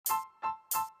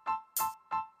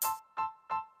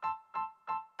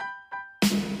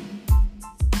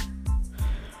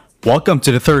Welcome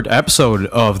to the third episode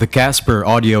of the Casper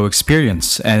Audio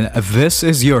Experience, and this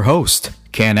is your host,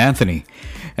 Ken Anthony.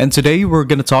 And today we're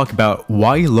going to talk about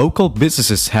why local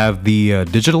businesses have the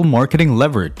digital marketing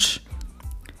leverage.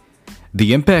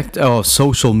 The impact of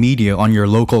social media on your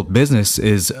local business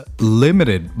is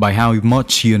limited by how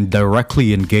much you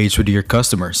directly engage with your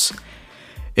customers.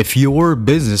 If your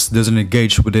business doesn't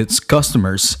engage with its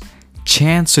customers,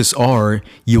 chances are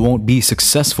you won't be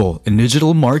successful in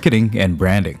digital marketing and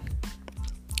branding.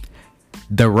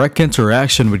 Direct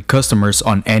interaction with customers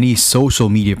on any social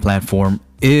media platform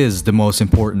is the most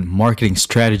important marketing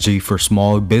strategy for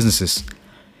small businesses.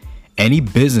 Any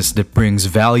business that brings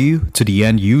value to the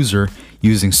end user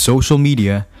using social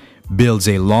media builds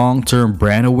a long-term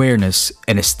brand awareness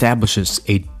and establishes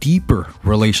a deeper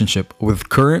relationship with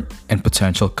current and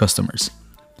potential customers.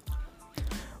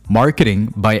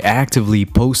 Marketing by actively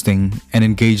posting and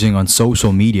engaging on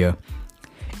social media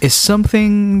is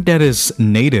something that is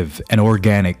native and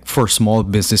organic for small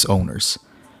business owners.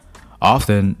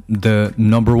 Often, the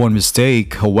number one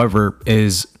mistake, however,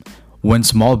 is when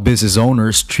small business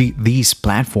owners treat these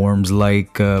platforms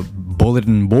like a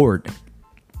bulletin board.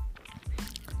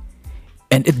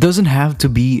 And it doesn't have to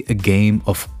be a game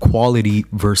of quality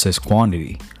versus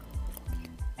quantity.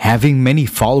 Having many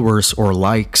followers or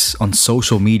likes on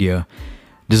social media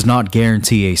does not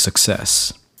guarantee a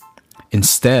success.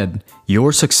 Instead,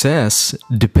 your success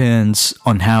depends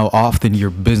on how often your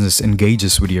business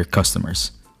engages with your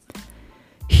customers.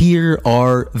 Here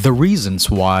are the reasons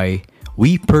why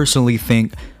we personally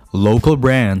think local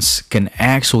brands can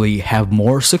actually have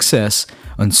more success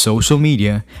on social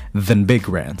media than big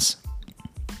brands.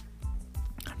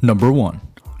 Number 1.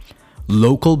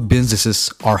 Local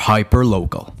businesses are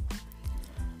hyper-local.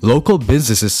 Local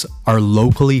businesses are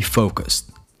locally focused.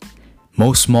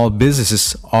 Most small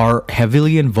businesses are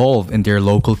heavily involved in their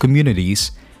local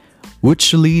communities,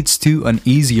 which leads to an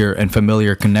easier and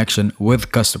familiar connection with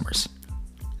customers.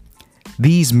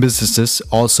 These businesses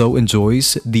also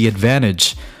enjoys the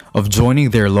advantage of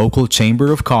joining their local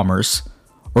chamber of commerce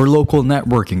or local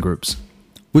networking groups,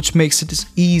 which makes it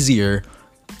easier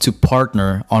to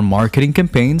partner on marketing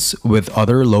campaigns with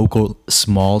other local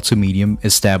small to medium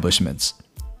establishments.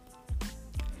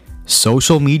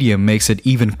 Social media makes it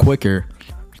even quicker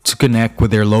to connect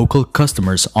with their local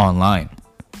customers online.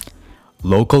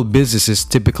 Local businesses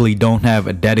typically don't have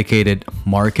a dedicated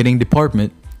marketing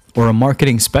department or a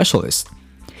marketing specialist,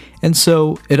 and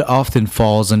so it often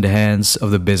falls in the hands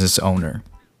of the business owner.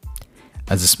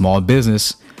 As a small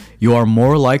business, you are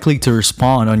more likely to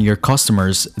respond on your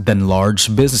customers than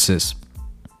large businesses.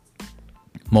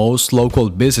 Most local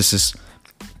businesses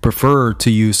prefer to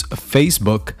use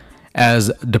Facebook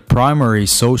as the primary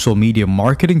social media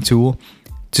marketing tool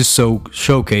to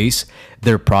showcase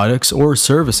their products or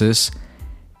services,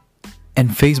 and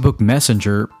Facebook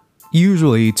Messenger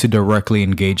usually to directly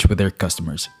engage with their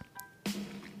customers.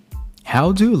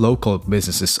 How do local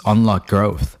businesses unlock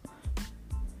growth?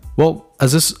 Well,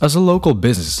 as a local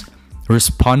business,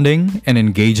 responding and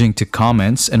engaging to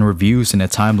comments and reviews in a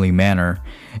timely manner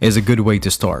is a good way to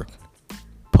start.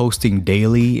 Posting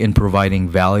daily and providing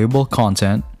valuable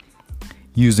content,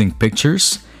 using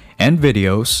pictures and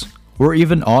videos or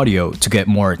even audio to get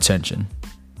more attention.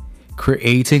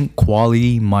 Creating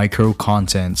quality micro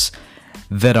contents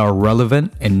that are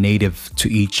relevant and native to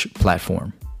each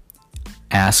platform.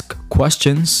 Ask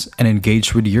questions and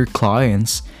engage with your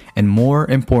clients, and more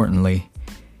importantly,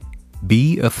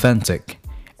 be authentic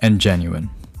and genuine.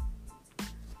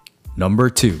 Number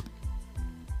 2.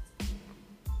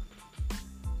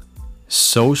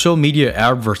 Social media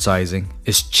advertising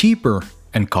is cheaper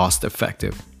and cost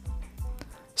effective.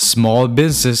 Small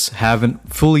businesses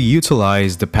haven't fully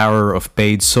utilized the power of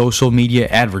paid social media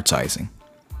advertising.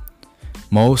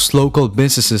 Most local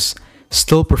businesses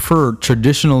still prefer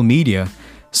traditional media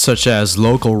such as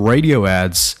local radio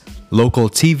ads, local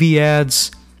TV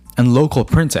ads, and local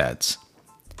print ads.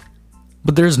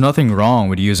 But there's nothing wrong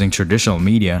with using traditional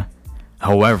media.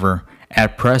 However,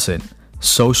 at present,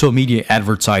 social media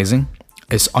advertising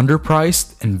is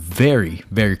underpriced and very,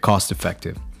 very cost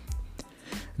effective.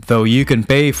 Though you can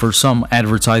pay for some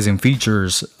advertising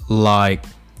features like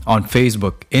on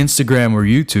Facebook, Instagram, or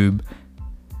YouTube,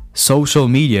 social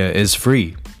media is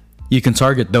free. You can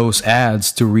target those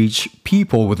ads to reach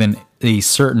people within a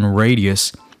certain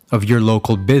radius of your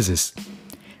local business.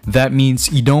 That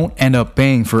means you don't end up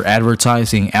paying for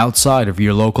advertising outside of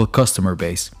your local customer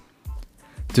base.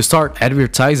 To start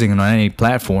advertising on any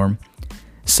platform,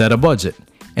 set a budget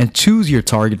and choose your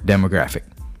target demographic.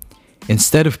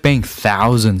 Instead of paying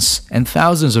thousands and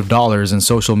thousands of dollars in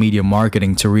social media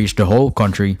marketing to reach the whole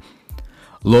country,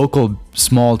 Local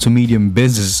small to medium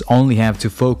businesses only have to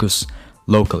focus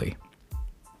locally.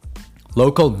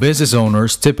 Local business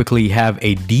owners typically have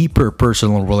a deeper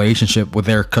personal relationship with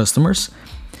their customers,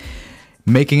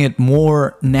 making it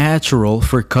more natural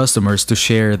for customers to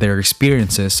share their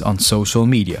experiences on social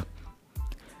media.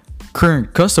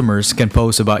 Current customers can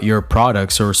post about your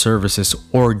products or services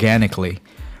organically,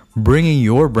 bringing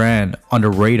your brand on the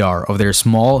radar of their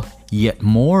small yet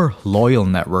more loyal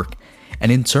network,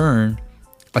 and in turn,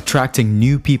 attracting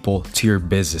new people to your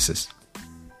businesses.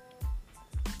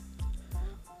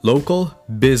 Local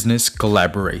business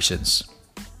collaborations.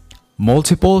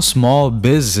 Multiple small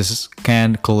businesses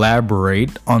can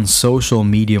collaborate on social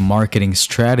media marketing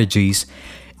strategies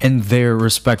in their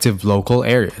respective local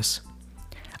areas.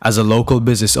 As a local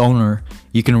business owner,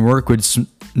 you can work with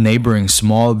neighboring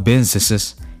small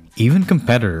businesses, even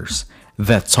competitors,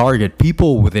 that target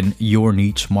people within your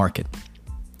niche market.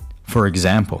 For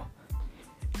example,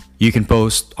 you can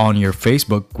post on your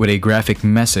Facebook with a graphic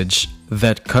message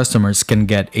that customers can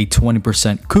get a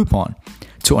 20% coupon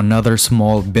to another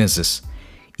small business,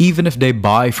 even if they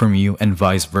buy from you and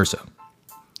vice versa.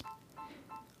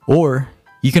 Or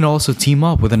you can also team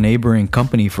up with a neighboring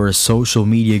company for a social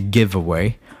media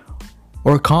giveaway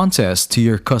or contest to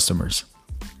your customers.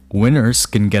 Winners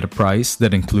can get a prize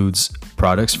that includes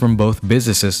products from both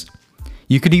businesses.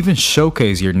 You could even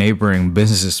showcase your neighboring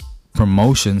businesses'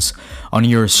 promotions on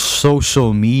your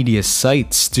social media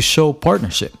sites to show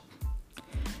partnership.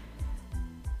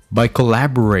 By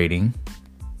collaborating,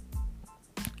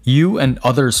 you and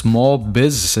other small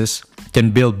businesses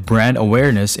can build brand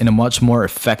awareness in a much more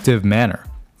effective manner.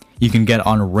 You can get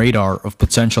on a radar of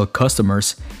potential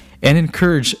customers and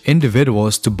encourage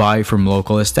individuals to buy from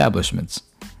local establishments.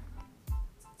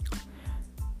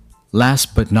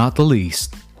 Last but not the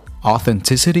least,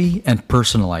 authenticity and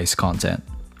personalized content.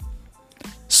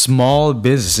 Small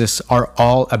businesses are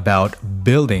all about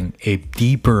building a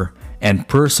deeper and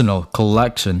personal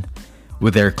connection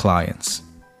with their clients.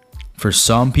 For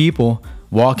some people,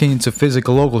 walking into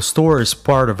physical local store is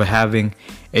part of having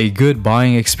a good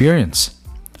buying experience.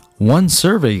 One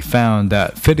survey found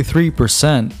that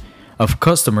 53% of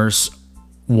customers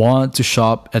want to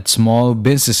shop at small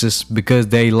businesses because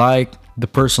they like the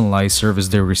personalized service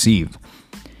they receive.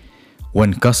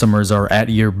 When customers are at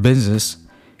your business,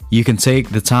 you can take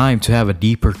the time to have a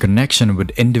deeper connection with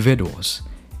individuals.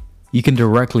 You can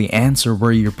directly answer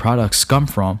where your products come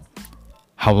from,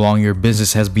 how long your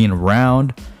business has been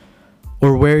around,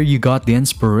 or where you got the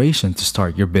inspiration to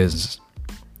start your business.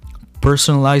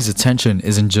 Personalized attention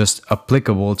isn't just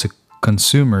applicable to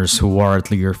consumers who are at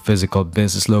your physical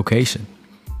business location.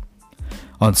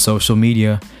 On social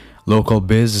media, local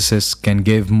businesses can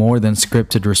give more than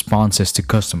scripted responses to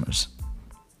customers.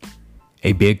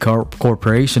 A big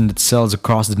corporation that sells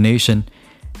across the nation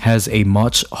has a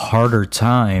much harder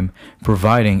time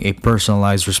providing a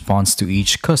personalized response to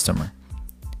each customer.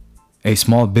 A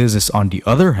small business, on the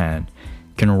other hand,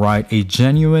 can write a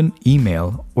genuine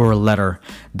email or a letter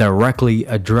directly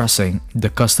addressing the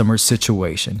customer's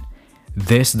situation.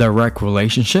 This direct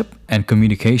relationship and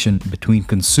communication between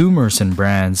consumers and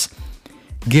brands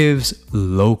gives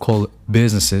local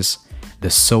businesses the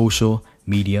social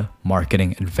media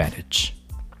marketing advantage.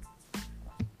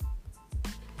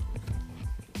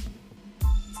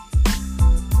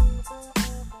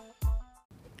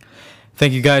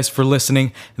 Thank you guys for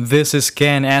listening. This is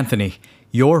Ken Anthony,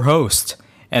 your host,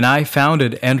 and I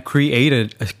founded and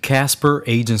created a Casper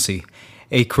Agency,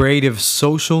 a creative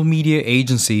social media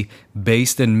agency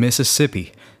based in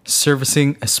Mississippi,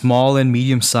 servicing small and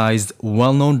medium-sized,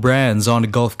 well-known brands on the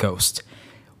Gulf Coast.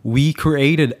 We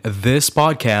created this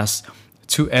podcast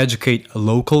to educate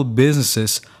local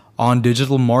businesses on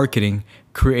digital marketing,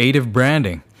 creative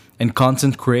branding, and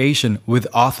content creation with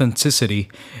authenticity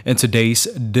in today's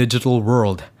digital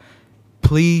world.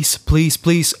 Please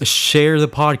share the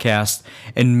podcast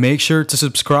and make sure to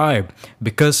subscribe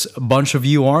because a bunch of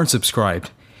you aren't subscribed.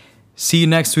 See you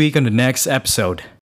next week on the next episode.